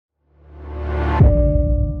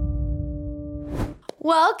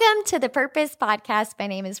Welcome to the Purpose Podcast. My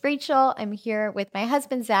name is Rachel. I'm here with my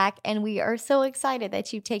husband, Zach, and we are so excited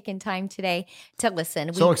that you've taken time today to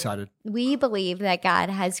listen. So excited. We believe that God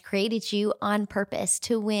has created you on purpose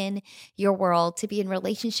to win your world, to be in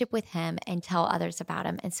relationship with Him and tell others about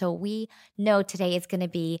Him. And so we know today is going to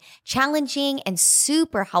be challenging and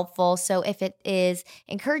super helpful. So if it is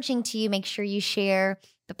encouraging to you, make sure you share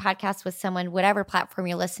the podcast with someone, whatever platform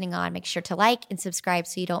you're listening on. Make sure to like and subscribe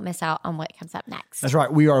so you don't miss out on what comes up next. That's right.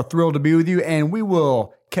 We are thrilled to be with you, and we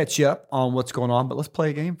will catch you up on what's going on. But let's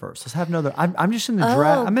play a game first. Let's have another. I'm just in the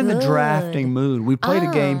draft. I'm in the drafting mood. We played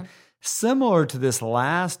a game similar to this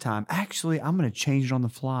last time. Actually, I'm going to change it on the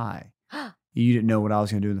fly. You didn't know what I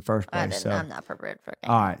was going to do in the first place. I'm not prepared for it.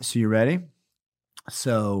 All right. So you ready?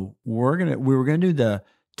 So we were gonna do the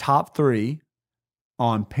top 3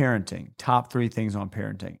 on parenting. Top 3 things on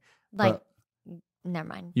parenting. Never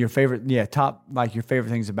mind. Your favorite, your favorite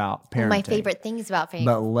things about parenting. My favorite things about parenting.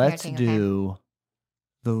 But let's do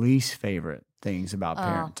the least favorite things about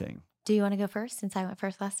parenting. Do you want to go first since I went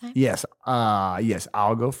first last time? Yes. Yes,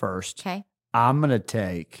 I'll go first. Okay. I'm going to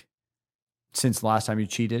take, since last time you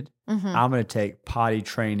cheated, I'm going to take potty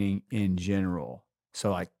training in general. So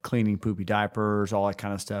like cleaning poopy diapers, all that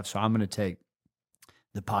kind of stuff. So I'm going to take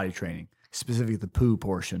the potty training, specifically the poo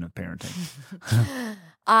portion of parenting.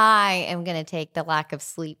 I am going to take the lack of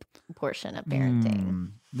sleep portion of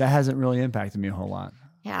parenting. That hasn't really impacted me a whole lot.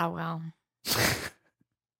 Yeah, well.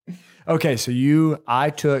 Okay, so I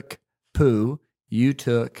took poo, you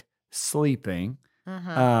took sleeping.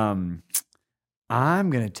 I'm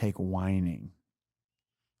going to take whining.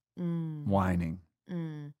 Whining.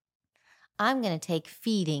 I'm going to take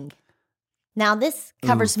feeding. Now, this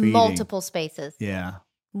covers multiple spaces. Yeah.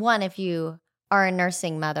 One, if you are a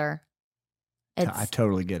nursing mother. I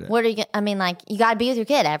totally get it. What are you? I mean, like you got to be with your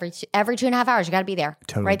kid every 2.5 hours. You got to be there,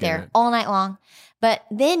 totally there, all night long. But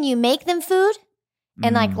then you make them food,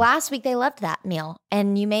 and like last week they loved that meal,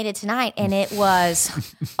 and you made it tonight, and it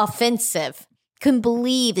was offensive. Couldn't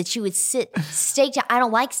believe that you would steak. I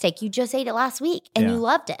don't like steak. You just ate it last week, and you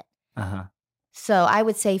loved it. So I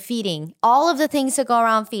would say feeding. All of the things that go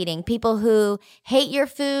around feeding. People who hate your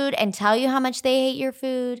food and tell you how much they hate your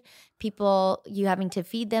food. People, you having to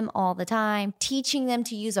feed them all the time. Teaching them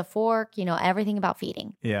to use a fork. Everything about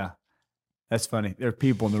feeding. Yeah. That's funny. There are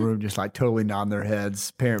people in the room just like totally nodding their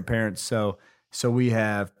heads. Parents. So we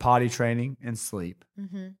have potty training and sleep.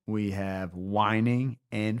 We have whining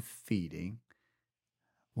and feeding.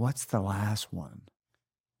 What's the last one?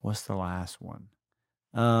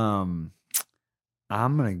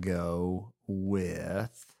 I'm going to go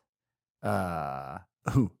with road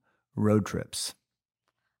trips.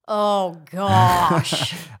 Oh,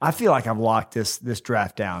 gosh. I feel like I've locked this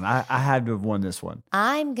draft down. I had to have won this one.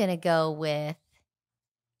 I'm going to go with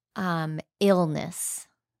illness.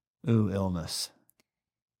 Ooh, illness.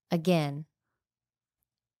 Again,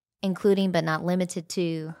 including but not limited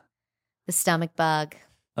to the stomach bug.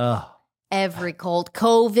 Every cold,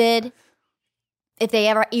 COVID. If they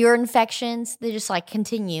ever ear infections, they just like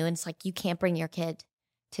continue. And it's like, you can't bring your kid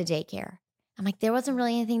to daycare. I'm like, there wasn't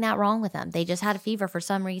really anything that wrong with them. They just had a fever for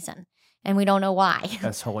some reason. And we don't know why.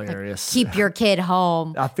 That's hilarious. Keep your kid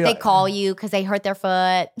home. They call you because they hurt their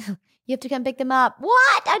foot. You have to come pick them up.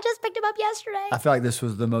 What? I just picked them up yesterday. I feel like this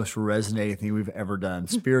was the most resonating thing we've ever done.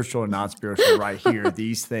 Spiritual and non-spiritual right here.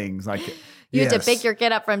 These things. Like you had to pick your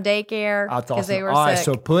kid up from daycare because they were sick. All right,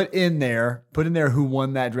 so put in there who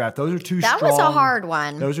won that draft. Those are two strong. That was a hard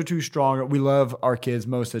one. Those are two strong. We love our kids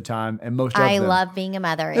most of the time, and most of them. I love being a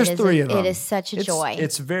mother. There's 3 of them. It is such a joy.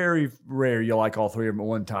 It's very rare you'll like all 3 of them at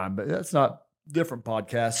one time, but that's not different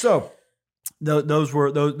podcasts. So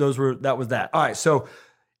that was that. All right, so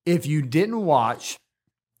if you didn't watch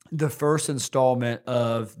the first installment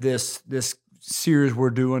of this series we're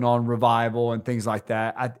doing on revival and things like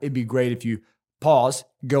that, it'd be great if you pause,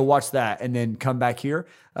 go watch that, and then come back here.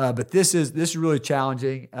 But this is really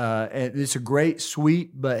challenging, and it's a great,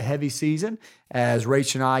 sweet but heavy season as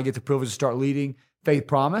Rach and I get the privilege to start leading Faith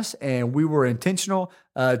Promise, and we were intentional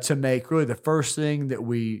to make really the first thing that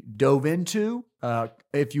we dove into,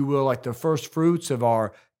 if you will, like the first fruits of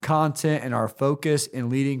our content and our focus in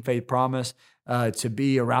leading Faith Promise to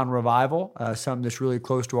be around revival, something that's really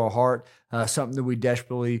close to our heart, something that we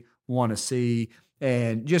desperately want to see.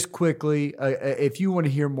 And just quickly, if you want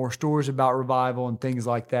to hear more stories about revival and things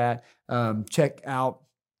like that, check out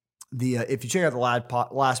if you check out the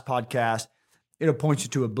last podcast, it'll point you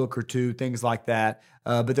to a book or 2, things like that.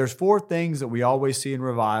 But there's 4 things that we always see in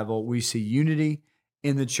revival. We see unity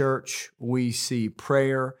in the church. We see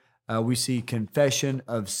prayer. We see confession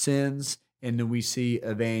of sins. And then we see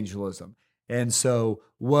evangelism. And so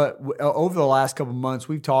over the last couple of months,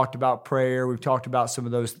 we've talked about prayer, we've talked about some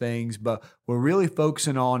of those things, but we're really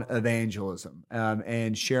focusing on evangelism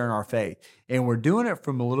and sharing our faith. And we're doing it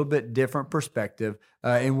from a little bit different perspective.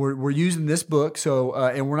 And we're using this book. So,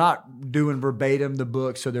 and we're not doing verbatim the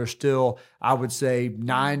book. So there's still, I would say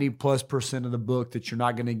 90+% of the book that you're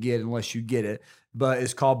not going to get unless you get it. But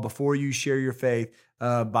it's called Before You Share Your Faith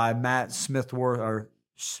by Matt Smithworth, or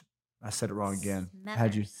I said it wrong again.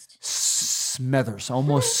 How'd you? Smethers,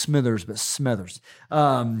 almost Smithers, but Smethers.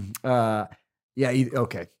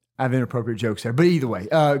 Okay. I have inappropriate jokes there, but either way,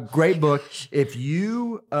 great book. If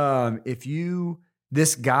you,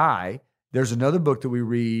 this guy, there's another book that we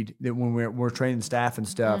read that when we're training staff and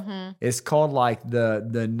stuff. It's called like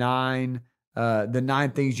the nine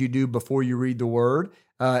things you do before you read the Word.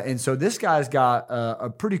 And so this guy's got a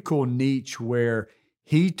pretty cool niche where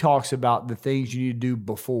he talks about the things you need to do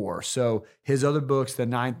before. So his other books, the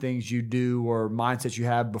 9 things you do or mindsets you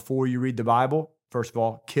have before you read the Bible, first of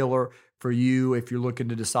all, killer for you if you're looking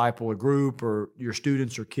to disciple a group or your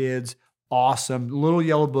students or kids. Awesome. Little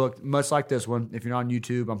yellow book, much like this one. If you're not on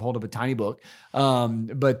YouTube, I'm holding up a tiny book.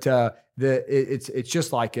 It's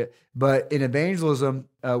just like it. But in evangelism,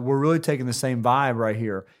 we're really taking the same vibe right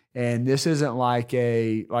here. And this isn't like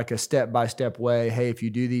a step-by-step way. Hey, if you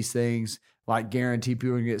do these things, like guarantee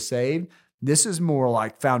people can get saved. This is more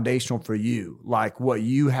like foundational for you, like what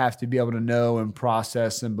you have to be able to know and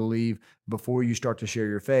process and believe before you start to share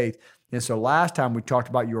your faith. And so last time we talked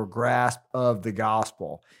about your grasp of the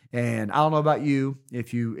gospel. And I don't know about you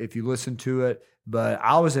if you listen to it, but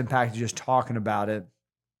I was impacted just talking about it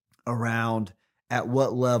around at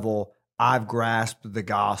what level I've grasped the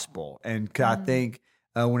gospel. And I think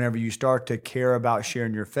whenever you start to care about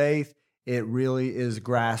sharing your faith, it really is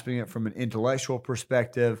grasping it from an intellectual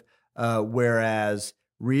perspective, whereas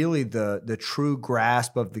really the true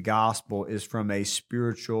grasp of the gospel is from a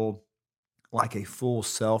spiritual, like a full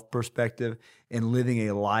self perspective and living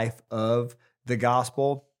a life of the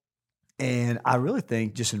gospel. And I really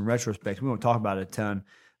think, just in retrospect, we won't talk about it a ton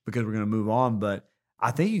because we're going to move on, but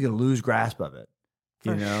I think you can lose grasp of it.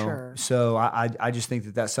 For sure. So I just think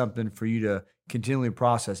that that's something for you to continually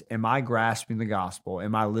process. Am I grasping the gospel?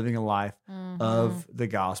 Am I living a life of the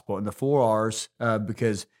gospel? And the 4 R's,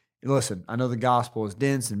 because listen, I know the gospel is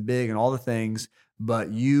dense and big and all the things,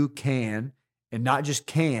 but you can, and not just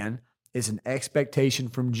can, it's an expectation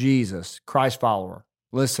from Jesus, Christ follower.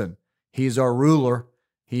 Listen, he's our ruler.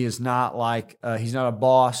 He is not like, he's not a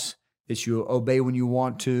boss that you obey when you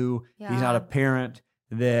want to. Yeah. He's not a parent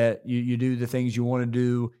that you do the things you want to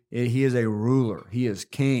do. He is a ruler. He is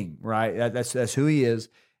king, right? That's who he is.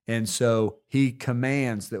 And so he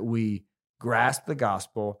commands that we grasp the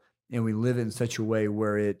gospel and we live it in such a way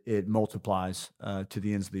where it multiplies to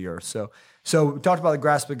the ends of the earth. So we talked about the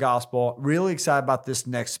grasp of the gospel. Really excited about this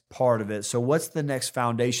next part of it. So what's the next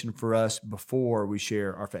foundation for us before we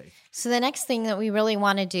share our faith? So the next thing that we really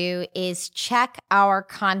want to do is check our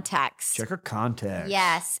context. Check our context.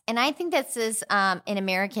 Yes. And I think this is an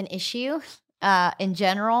American issue in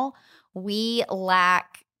general. We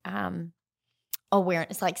lack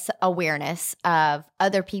awareness of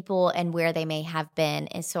other people and where they may have been.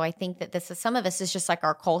 And so I think that some of us is just like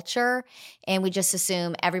our culture, and we just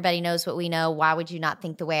assume everybody knows what we know. Why would you not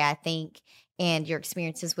think the way I think? And your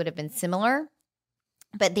experiences would have been similar.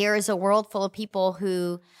 But there is a world full of people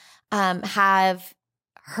who have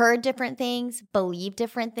heard different things, believe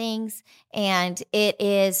different things, and it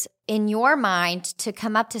is in your mind to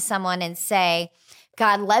come up to someone and say,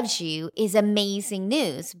 God loves you is amazing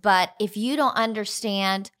news. But if you don't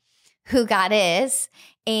understand who God is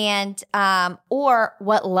and or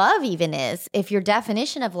what love even is, if your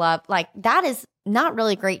definition of love, like that is not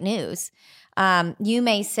really great news. You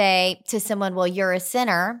may say to someone, well, you're a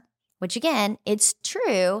sinner, which again, it's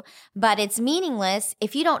true, but it's meaningless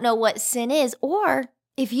if you don't know what sin is or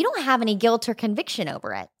if you don't have any guilt or conviction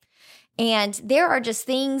over it. And there are just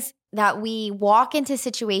things that we walk into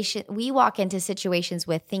situations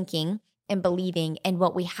with thinking and believing, and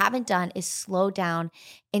what we haven't done is slow down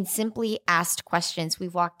and simply asked questions.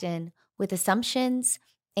 We've walked in with assumptions,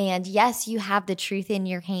 and yes, you have the truth in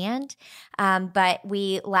your hand, but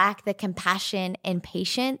we lack the compassion and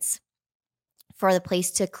patience for the place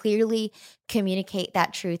to clearly communicate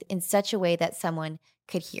that truth in such a way that someone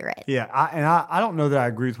could hear it. Yeah, I don't know that I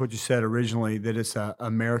agree with what you said originally, that it's an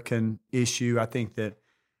American issue. I think that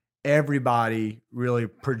everybody really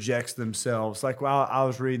projects themselves. Like, well, I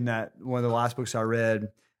was reading that one of the last books I read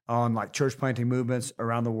on like church planting movements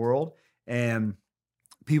around the world, and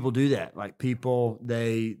people do that. Like people,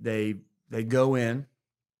 they go in,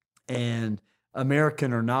 and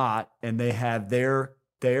American or not, and they have their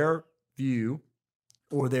view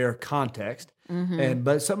or their context. Mm-hmm.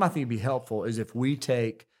 But something I think would be helpful is if we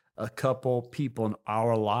take a couple people in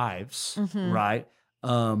our lives, Mm-hmm. right,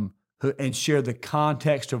 and share the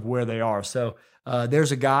context of where they are. So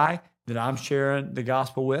there's a guy that I'm sharing the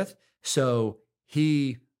gospel with. So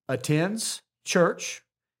he attends church.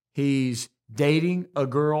 He's dating a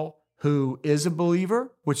girl who is a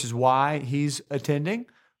believer, which is why he's attending,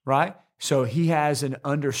 right? So he has an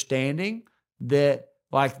understanding that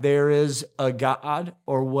like there is a God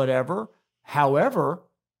or whatever. However,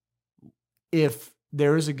 if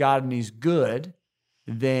there is a God and he's good,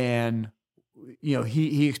 then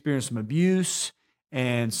he experienced some abuse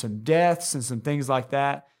and some deaths and some things like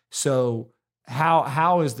that. So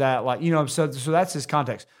how is that like, so that's his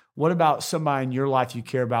context. What about somebody in your life you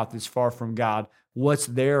care about that's far from God? What's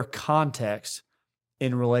their context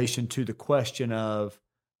in relation to the question of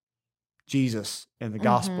Jesus and the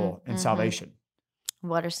gospel and salvation?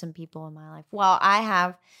 What are some people in my life? Well, I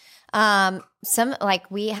have I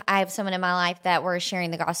have someone in my life that we're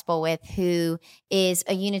sharing the gospel with who is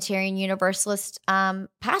a Unitarian Universalist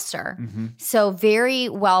pastor. Mm-hmm. So very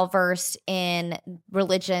well versed in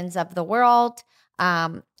religions of the world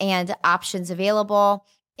and options available.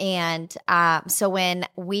 And so when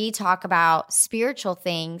we talk about spiritual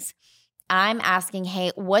things, I'm asking,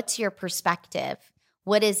 hey, what's your perspective?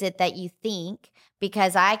 What is it that you think?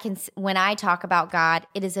 Because when I talk about God,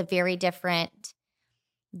 it is a very different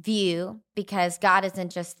view because God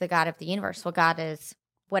isn't just the God of the universe. Well, God is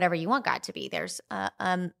whatever you want God to be. There's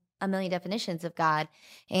a million definitions of God.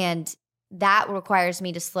 And that requires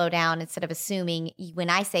me to slow down instead of assuming when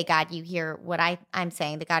I say God, you hear what I'm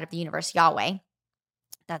saying, the God of the universe, Yahweh.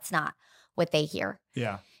 That's not what they hear.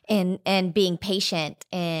 Yeah. And being patient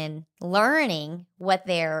and learning where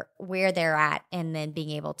they're at and then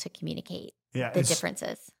being able to communicate the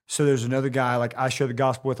differences. So there's another guy like I shared the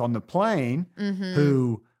gospel with on the plane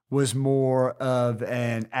who was more of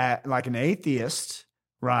an atheist,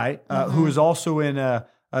 right? Who was also in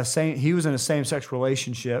he was in a same-sex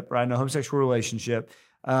relationship, right? No homosexual relationship.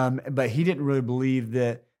 But he didn't really believe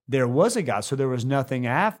that there was a God. So there was nothing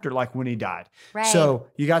after, like when he died. Right. So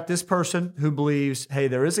you got this person who believes, hey,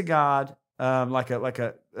 there is a God, like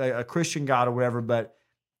a Christian God or whatever, but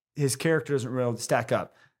his character doesn't really stack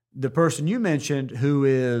up. The person you mentioned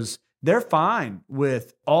they're fine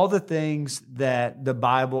with all the things that the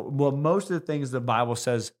Bible, well, most of the things the Bible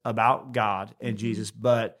says about God and Jesus,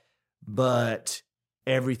 but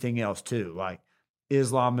everything else too. Like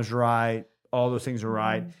Islam is right. All those things are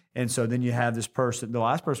right. And so then you have this person, the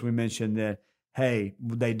last person we mentioned that, hey,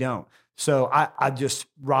 they don't. So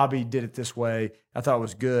Robbie did it this way. I thought it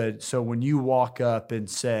was good. So when you walk up and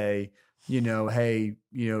say, hey,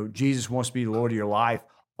 Jesus wants to be the Lord of your life,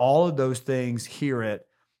 all of those things hear it.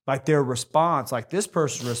 Like their response, like this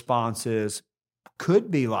person's response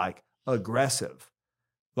could be like aggressive.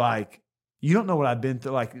 Like, you don't know what I've been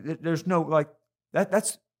through. Like there's no, like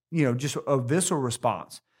that's, just a visceral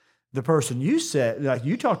response. The person you said, like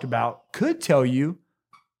you talked about, could tell you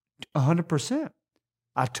 100%.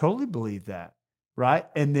 I totally believe that, right?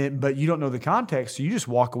 And then, but you don't know the context, so you just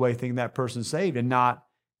walk away thinking that person's saved, and not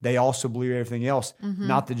they also believe everything else.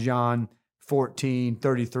 Not the John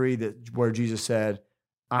 14:33 where Jesus said,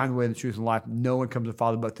 "I'm the way, the truth, and life. No one comes to the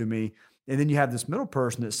Father but through me." And then you have this middle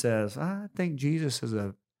person that says, "I think Jesus is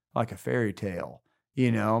like a fairy tale,"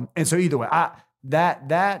 And so either way,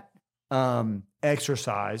 that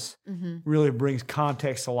exercise really brings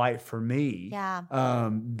context to light for me. Yeah.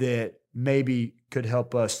 That maybe could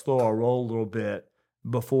help us slow our roll a little bit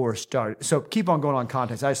before starting. So keep on going on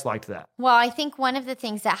context. I just liked that. Well, I think one of the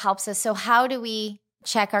things that helps us, so how do we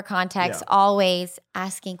check our context? Always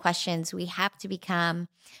asking questions. We have to become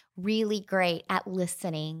really great at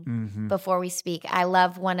listening before we speak. I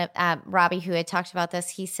love one of Robbie, who had talked about this.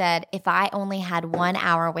 He said, if I only had 1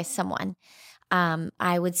 hour with someone,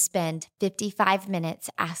 I would spend 55 minutes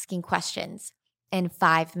asking questions and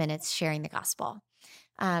 5 minutes sharing the gospel,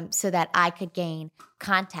 so that I could gain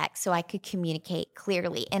context, so I could communicate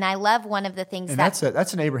clearly. And I love one of the things that's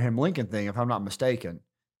an Abraham Lincoln thing, if I'm not mistaken.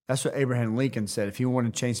 That's what Abraham Lincoln said. If he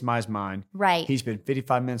wanted to change somebody's mind, right, he spent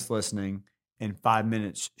 55 minutes listening and 5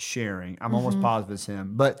 minutes sharing. I'm almost positive it's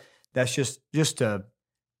him, but that's just I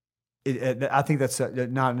think that's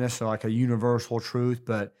not necessarily like a universal truth,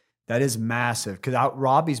 but that is massive. Because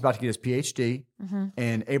Robbie's about to get his PhD,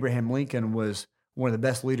 and Abraham Lincoln was one of the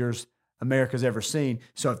best leaders America's ever seen.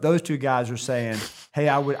 So if those two guys are saying, "Hey,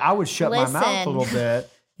 I would shut my mouth a little bit,"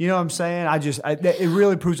 you know what I'm saying? It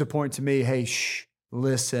really proves a point to me. Hey,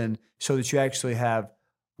 listen, so that you actually have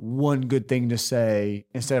one good thing to say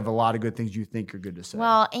instead of a lot of good things you think are good to say.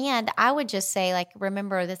 Well, and I would just say, like,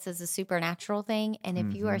 remember, this is a supernatural thing. And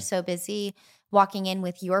if you are so busy walking in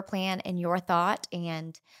with your plan and your thought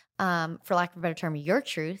and, for lack of a better term, your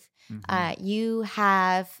truth,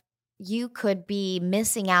 you could be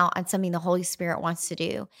missing out on something the Holy Spirit wants to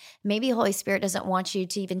do. Maybe the Holy Spirit doesn't want you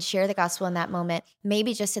to even share the gospel in that moment.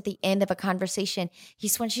 Maybe just at the end of a conversation, he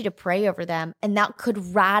just wants you to pray over them. And that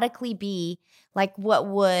could radically be like what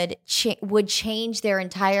would change their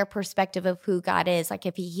entire perspective of who God is, like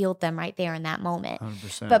if he healed them right there in that moment.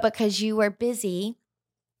 100%. But because you were busy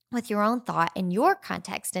with your own thought and your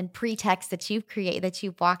context and pretext that you've created, that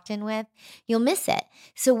you've walked in with, you'll miss it.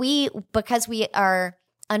 So because we are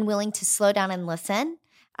unwilling to slow down and listen,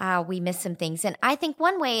 we miss some things. And I think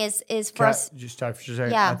one way is for us. Just talk for a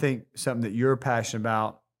second. Yeah. I think something that you're passionate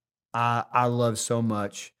about, I love so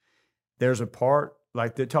much. There's a part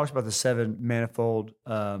like that talks about the seven manifold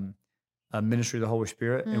ministry of the Holy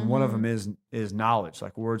Spirit, and one of them is knowledge,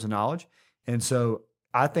 like words of knowledge. And so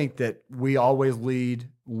I think that we always lead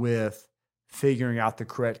with figuring out the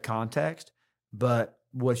correct context. But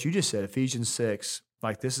what you just said, Ephesians 6,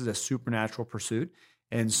 like this is a supernatural pursuit.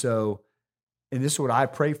 And so, and this is what I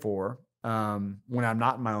pray for when I'm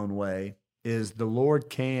not in my own way, is the Lord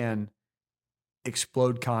can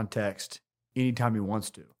explode context anytime he wants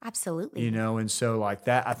to. Absolutely. You know, and so like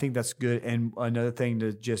that, I think that's good. And another thing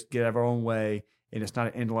to just get out of our own way, and it's not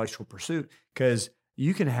an intellectual pursuit, because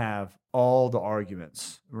you can have all the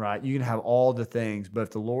arguments, right? You can have all the things, but if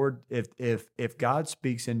the Lord, if God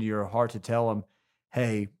speaks into your heart to tell him,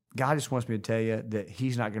 hey, God just wants me to tell you that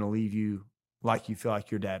he's not going to leave you like you feel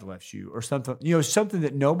like your dad left you, or something, you know, something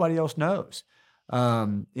that nobody else knows.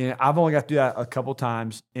 And I've only got to do that a couple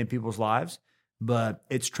times in people's lives, but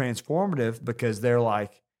it's transformative because they're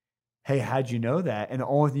like, hey, how'd you know that? And the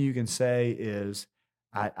only thing you can say is,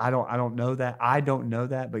 I don't know that. I don't know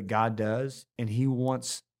that, but God does. And he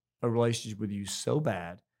wants a relationship with you so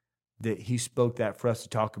bad that he spoke that for us to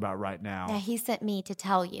talk about right now. Yeah, he sent me to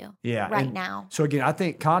tell you right now. So again, I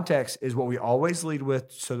think context is what we always lead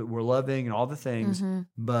with so that we're loving and all the things.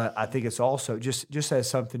 But I think it's also just as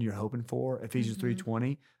something you're hoping for, Ephesians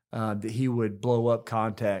 3:20, that he would blow up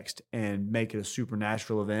context and make it a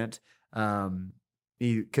supernatural event.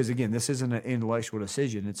 Because again, this isn't an intellectual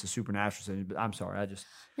decision; it's a supernatural decision. But I'm sorry,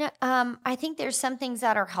 I think there's some things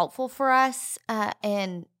that are helpful for us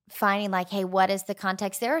in finding like, hey, what is the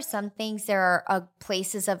context? There are some things, there are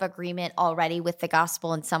places of agreement already with the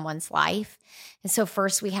gospel in someone's life. And so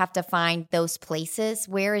first we have to find those places.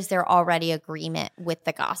 Where is there already agreement with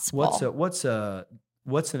the gospel?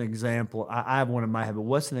 What's an example? I have one in my head, but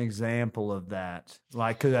what's an example of that?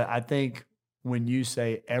 Like, because I think when you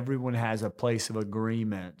say everyone has a place of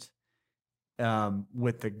agreement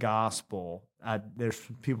with the gospel, there's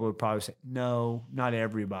people who probably say, no, not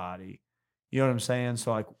everybody. You know what I'm saying?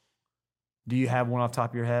 So like, do you have one off the top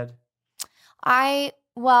of your head? I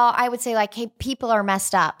would say like, hey, people are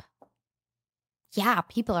messed up. Yeah,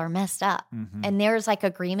 people are messed up. And there's like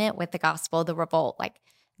agreement with the gospel, the revolt, like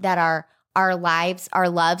that our lives, our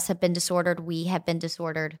loves have been disordered. We have been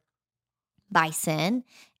disordered by sin.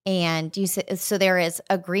 And so there is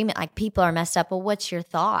agreement, like people are messed up. Well, what's your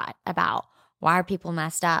thought about why are people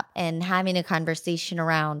messed up? And having a conversation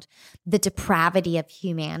around the depravity of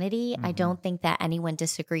humanity. I don't think that anyone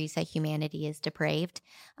disagrees that humanity is depraved.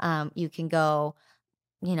 You can go,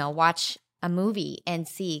 watch a movie and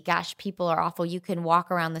see, gosh, people are awful. You can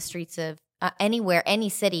walk around the streets of anywhere, any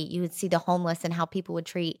city, you would see the homeless and how people would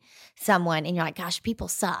treat someone. And you're like, gosh, people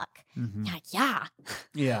suck. You're like, yeah.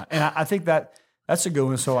 Yeah. And I think that's a good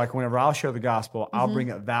one. So like whenever I'll share the gospel, I'll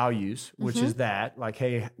bring up values, which is that like,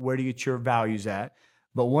 hey, where do you get your values at?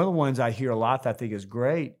 But one of the ones I hear a lot that I think is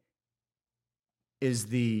great is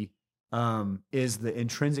the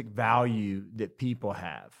intrinsic value that people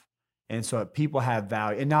have. And so if people have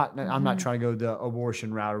value, and I'm not trying to go the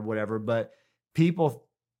abortion route or whatever, but people,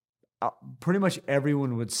 pretty much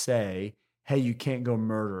everyone would say, hey, you can't go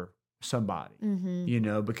murder somebody,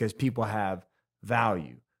 because people have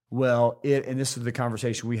value. Well, and this is the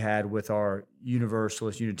conversation we had with our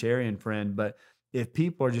Universalist Unitarian friend, but if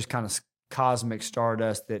people are just kind of cosmic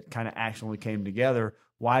stardust that kind of actually came together,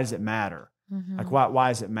 why does it matter? Like, why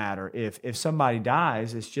does it matter? If somebody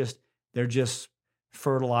dies, it's just, they're just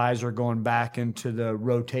fertilizer going back into the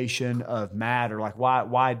rotation of matter. Like,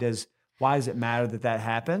 why does it matter that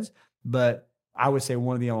happens? But I would say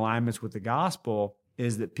one of the alignments with the gospel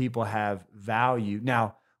is that people have value.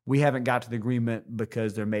 Now, we haven't got to the agreement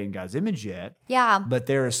because they're made in God's image yet. Yeah. But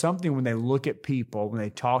there is something when they look at people, when they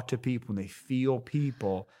talk to people, when they feel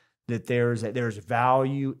people, that there's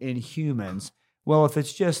value in humans. Well, if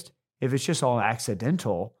it's just all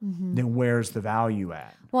accidental, then where's the value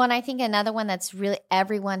at? Well, and I think another one that's really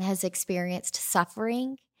everyone has experienced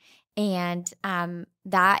suffering. And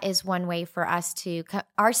that is one way for us to,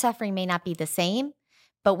 our suffering may not be the same,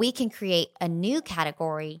 but we can create a new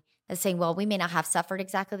category that's saying, well, we may not have suffered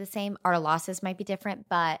exactly the same. Our losses might be different,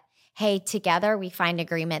 but hey, together we find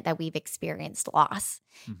agreement that we've experienced loss.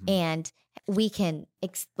 And we can,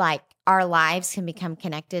 our lives can become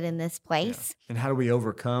connected in this place. Yeah. And how do we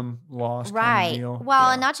overcome loss? Right.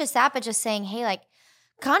 Well, and not just that, but just saying, hey,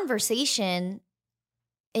 conversation,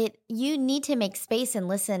 you need to make space and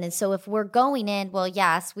listen. And so if we're going in, well,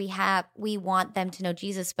 yes, we want them to know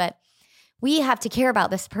Jesus, but we have to care about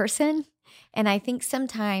this person. And I think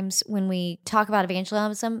sometimes when we talk about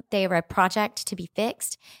evangelism, they are a project to be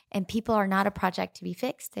fixed, and people are not a project to be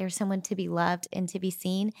fixed. They're someone to be loved and to be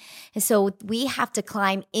seen. And so we have to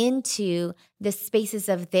climb into the spaces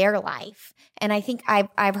of their life. And I think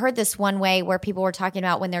I've heard this one way where people were talking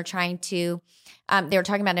about when they're trying to, they were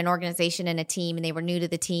talking about an organization and a team, and they were new to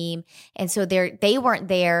the team. And so they weren't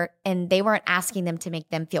there, and they weren't asking them to make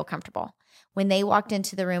them feel comfortable. When they walked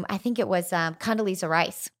into the room, I think it was Condoleezza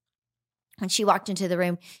Rice. When she walked into the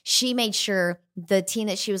room, she made sure the team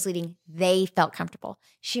that she was leading, they felt comfortable.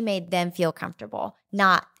 She made them feel comfortable,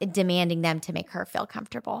 not demanding them to make her feel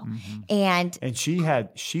comfortable. And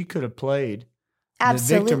she could have played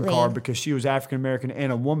absolutely the victim card because she was African American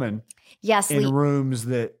and a woman. Yes, in rooms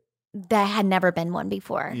that had never been one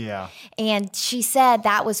before. Yeah. And she said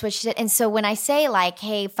that was what she did. And so when I say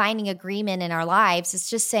hey, finding agreement in our lives, it's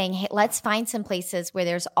just saying, hey, let's find some places where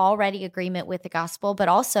there's already agreement with the gospel, but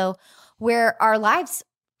also where our lives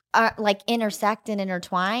are intersect and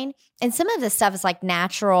intertwine. And some of this stuff is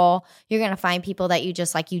natural. You're going to find people that you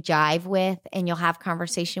just you jive with, and you'll have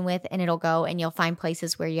conversation with, and it'll go, and you'll find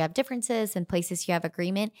places where you have differences and places you have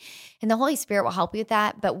agreement. And the Holy Spirit will help you with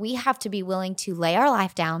that. But we have to be willing to lay our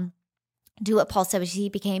life down, do what Paul said, which he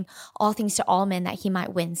became all things to all men that he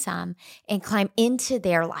might win some, and climb into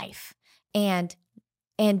their life and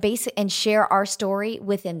share our story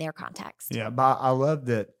within their context. Yeah, but I love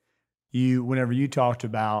that whenever you talked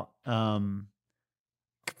about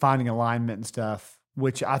finding alignment and stuff,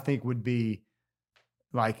 which I think would be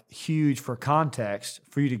huge for context,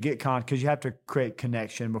 for you to get because you have to create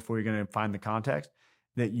connection before you're going to find the context,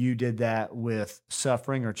 that you did that with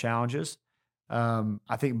suffering or challenges.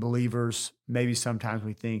 I think believers, maybe sometimes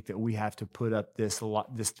we think that we have to put up this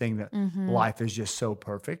thing that life is just so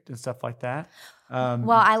perfect and stuff like that.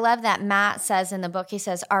 Well, I love that Matt says in the book, he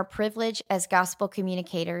says, our privilege as gospel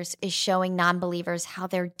communicators is showing non-believers how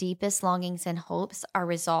their deepest longings and hopes are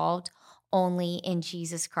resolved only in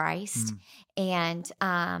Jesus Christ. And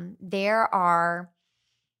there are...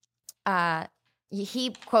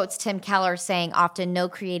 he quotes Tim Keller saying, often no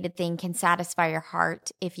created thing can satisfy your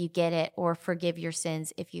heart if you get it, or forgive your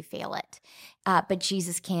sins if you fail it. But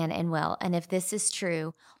Jesus can and will. And if this is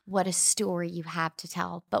true, what a story you have to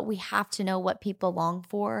tell. But we have to know what people long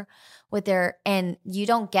for, and you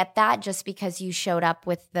don't get that just because you showed up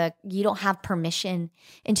you don't have permission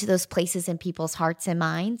into those places in people's hearts and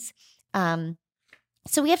minds.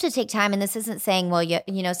 So we have to take time, and this isn't saying, well,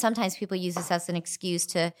 sometimes people use this as an excuse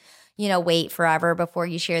to, wait forever before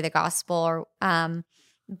you share the gospel.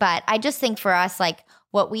 But I just think for us,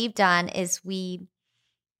 what we've done is we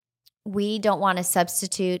don't want to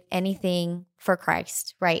substitute anything for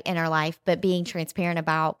Christ, right, in our life, but being transparent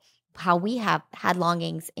about how we have had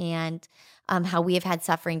longings and how we have had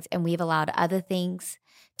sufferings, and we've allowed other things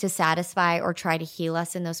to satisfy or try to heal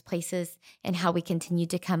us in those places, and how we continue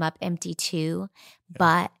to come up empty too. Yeah.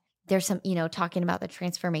 But there's some, talking about the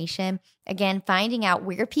transformation, again, finding out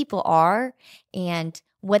where people are and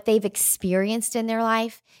what they've experienced in their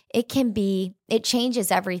life. It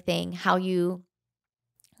changes everything, how you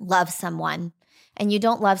love someone. And you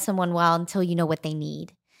don't love someone well until you know what they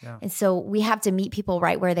need. Yeah. And so we have to meet people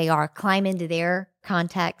right where they are, climb into their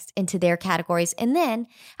context, into their categories. And then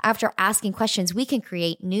after asking questions, we can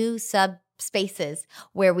create new subspaces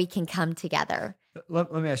where we can come together.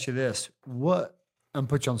 Let me ask you this. I'm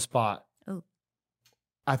put you on the spot. Oh.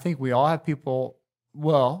 I think we all have people,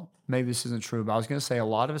 well, maybe this isn't true, but I was going to say a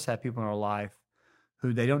lot of us have people in our life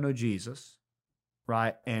who they don't know Jesus,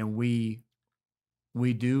 right? And we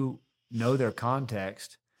do know their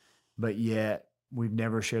context, but yet we've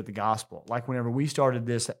never shared the gospel. Like whenever we started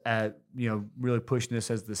this really pushing this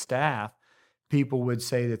as the staff, people would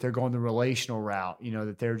say that they're going the relational route,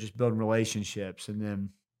 that they're just building relationships. And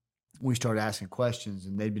then we started asking questions,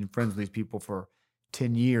 and they've been friends with these people for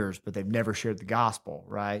 10 years, but they've never shared the gospel,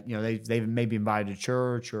 right? They've maybe invited to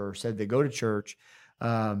church or said they go to church,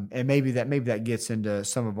 And maybe that gets into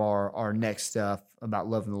some of our next stuff about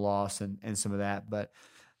loving the lost and some of that. But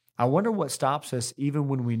I wonder what stops us even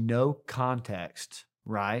when we know context,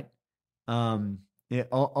 right?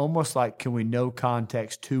 Almost like, can we know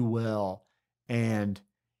context too well? And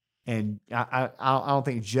I don't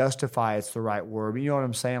think justify it's the right word, but you know what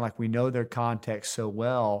I'm saying? Like, we know their context so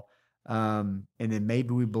well. And then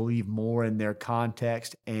maybe we believe more in their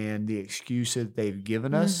context and the excuses they've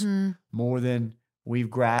given us more than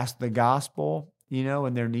we've grasped the gospel,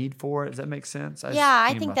 and their need for it. Does that make sense?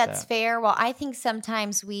 I think that's fair. Well, I think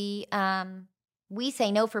sometimes we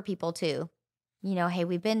say no for people too. Hey,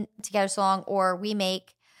 we've been together so long, or we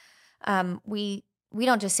make we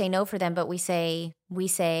don't just say no for them, but we say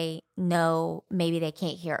no, maybe they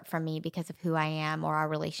can't hear it from me because of who I am or our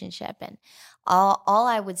relationship. And all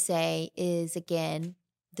I would say is, again,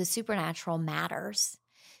 the supernatural matters.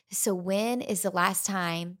 So when is the last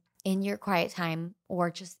time in your quiet time, or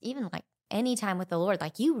just even like any time with the Lord,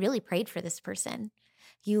 like you really prayed for this person?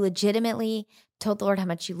 You legitimately told the Lord how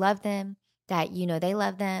much you love them, that they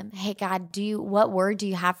love them. Hey, God, what word do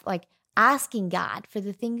you have? Like, asking God for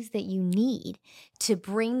the things that you need to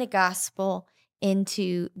bring the gospel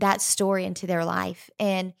into that story, into their life.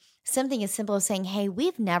 And something as simple as saying, hey,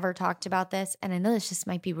 we've never talked about this, and I know this just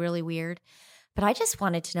might be really weird, but I just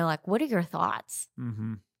wanted to know, like, what are your thoughts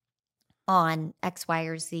on X, Y,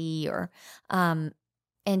 or Z, or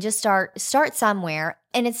and just start somewhere.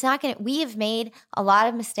 And it's not going to, we have made a lot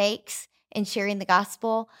of mistakes in sharing the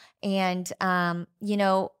gospel. And,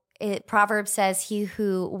 Proverbs says, he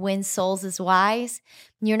who wins souls is wise.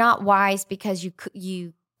 You're not wise because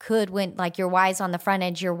you could win, like you're wise on the front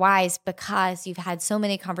edge. You're wise because you've had so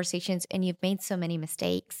many conversations and you've made so many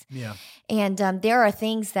mistakes. Yeah. And there are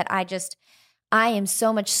things that I am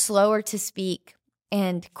so much slower to speak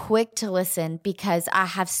and quick to listen because I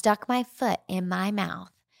have stuck my foot in my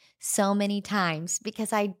mouth so many times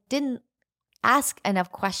because I didn't ask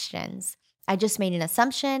enough questions. I just made an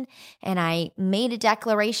assumption and I made a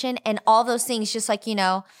declaration, and all those things, just like,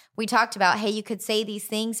 we talked about, hey, you could say these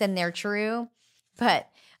things and they're true, but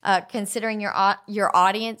considering your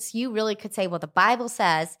audience, you really could say, well, the Bible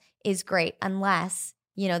says is great, unless,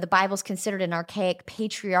 the Bible's considered an archaic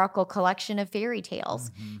patriarchal collection of fairy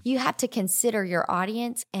tales. You have to consider your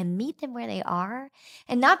audience and meet them where they are,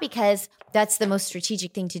 and not because that's the most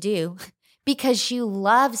strategic thing to do, because you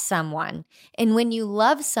love someone. And when you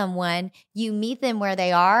love someone, you meet them where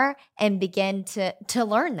they are and begin to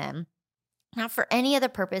learn them. Not for any other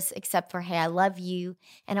purpose except for, hey, I love you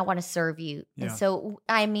and I want to serve you. Yeah. And so,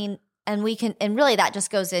 and really that just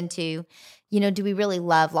goes into, do we really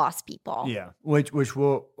love lost people? Yeah. We're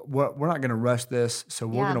not going to rush this. So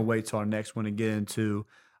we're going to wait till our next one to get into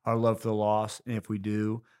our love for the lost. And if we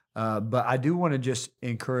do, but I do want to just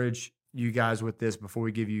encourage you guys with this before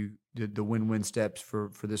we give you the win-win steps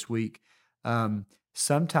for this week.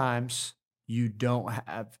 Sometimes you don't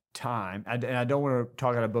have time, and I don't want to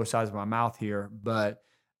talk out of both sides of my mouth here, but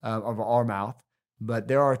of our mouth. But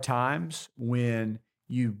there are times when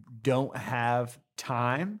you don't have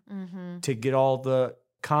time to get all the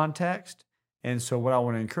context, and so what I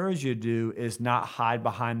want to encourage you to do is not hide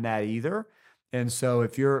behind that either. And so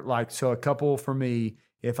if you're a couple for me,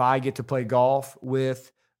 if I get to play golf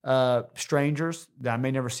with strangers that I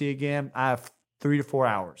may never see again, I have 3 to 4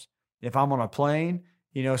 hours. If I'm on a plane,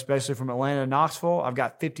 especially from Atlanta to Knoxville, I've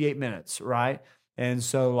got 58 minutes, right? And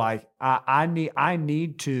so I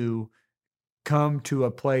need to come to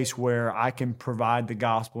a place where I can provide the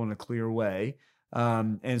gospel in a clear way.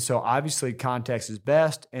 And so obviously context is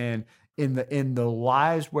best. And in the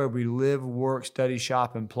lives where we live, work, study,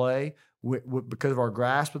 shop, and play, because of our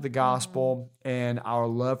grasp of the gospel and our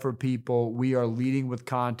love for people, we are leading with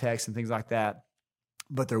context and things like that.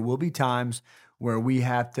 But there will be times where we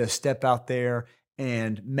have to step out there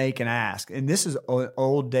and make an ask. And this is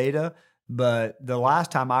old data, but the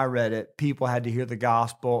last time I read it, people had to hear the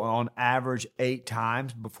gospel on average 8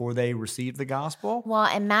 times before they received the gospel. Well,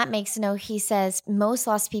 and Matt makes a note. He says most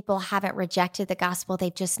lost people haven't rejected the gospel.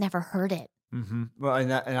 They've just never heard it. Well,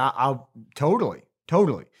 and I totally.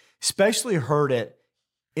 Especially heard it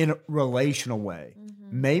in a relational way.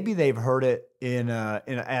 Maybe they've heard it in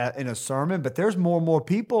a sermon, but there's more and more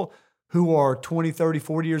people who are 20, 30,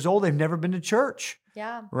 40 years old. They've never been to church.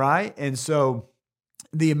 Yeah. Right? And so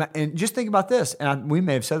and just think about this, and we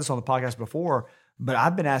may have said this on the podcast before, but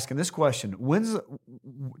I've been asking this question.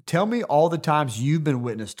 Tell me all the times you've been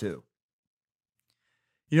witnessed to.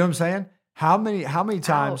 You know what I'm saying? How many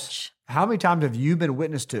times Ouch. How many times have you been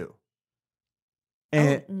witnessed to?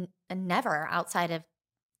 And never outside of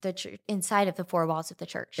the inside of the four walls of the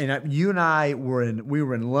church. And you and I we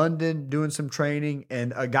were in London doing some training,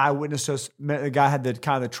 and a guy witnessed us. A guy had the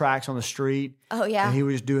kind of the tracks on the street. Oh yeah, and he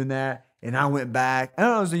was just doing that. And I went back. I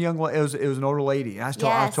don't know, it was a young. It was an older lady. And I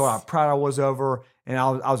told her how proud I was of her, and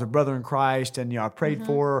I was a brother in Christ, and I prayed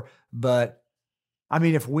for her. But I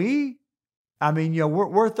mean,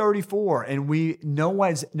 we're 34, and no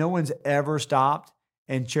one's ever stopped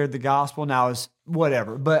and shared the gospel. Now is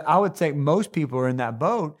whatever, but I would think most people are in that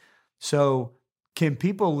boat. So can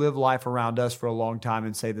people live life around us for a long time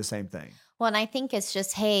and say the same thing? Well, and I think it's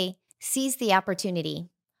just, hey, seize the opportunity.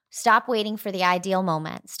 Stop waiting for the ideal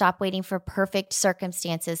moment. Stop waiting for perfect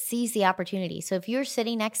circumstances. Seize the opportunity. So if you're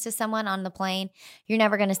sitting next to someone on the plane, you're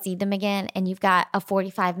never going to see them again, and you've got a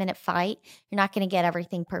 45-minute flight, you're not going to get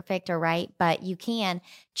everything perfect or right, but you can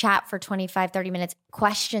chat for 25, 30 minutes,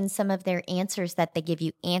 question some of their answers that they give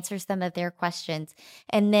you, answer some of their questions,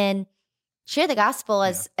 and then share the gospel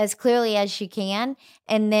as clearly as you can.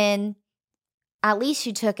 And then at least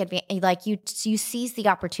you took advantage, like you seized the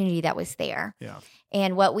opportunity that was there. Yeah.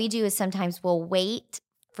 And what we do is sometimes we'll wait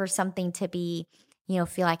for something to be,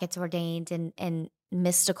 feel like it's ordained and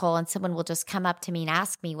mystical, and someone will just come up to me and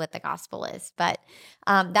ask me what the gospel is. But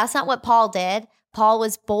that's not what Paul did. Paul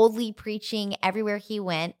was boldly preaching everywhere he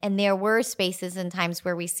went, and there were spaces and times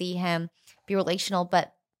where we see him be relational,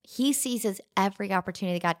 but he seizes every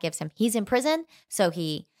opportunity God gives him. He's in prison, so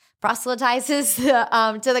he proselytizes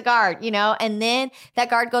to the guard, and then that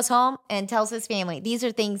guard goes home and tells his family. These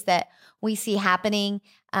are things that we see happening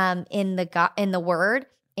in the Word,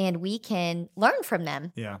 and we can learn from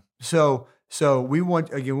them. Yeah. So we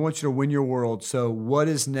want you to win your world. So what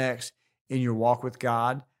is next in your walk with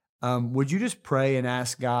God? Would you just pray and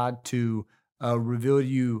ask God to reveal to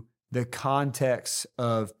you the context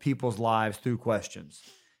of people's lives through questions?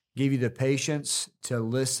 Give you the patience to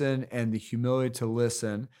listen and the humility to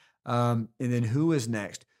listen. And then who is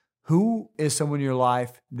next? Who is someone in your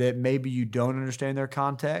life that maybe you don't understand their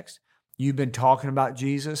context? You've been talking about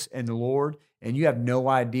Jesus and the Lord, and you have no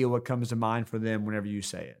idea what comes to mind for them whenever you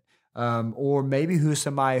say it. Or maybe who's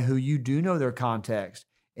somebody who you do know their context,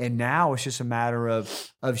 and now it's just a matter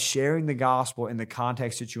of sharing the gospel in the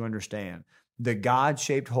context that you understand. The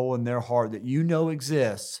God-shaped hole in their heart that you know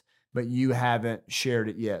exists, but you haven't shared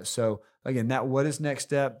it yet. So again, what is next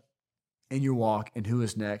step in your walk, and who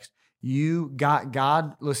is next?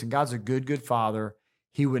 Listen, God's a good Father.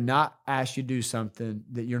 He would not ask you to do something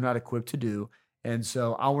that you're not equipped to do. And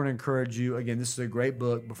so I want to encourage you, again, this is a great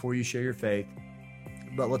book before you share your faith,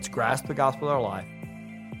 but let's grasp the gospel of our life,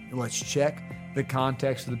 and let's check the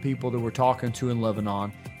context of the people that we're talking to in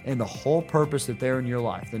Lebanon, and the whole purpose that they're in your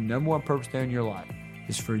life. The number one purpose they're in your life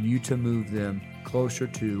is for you to move them closer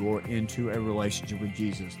to or into a relationship with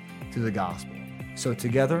Jesus through the gospel. So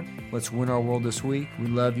together, let's win our world this week. We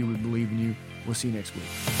love you. We believe in you. We'll see you next week.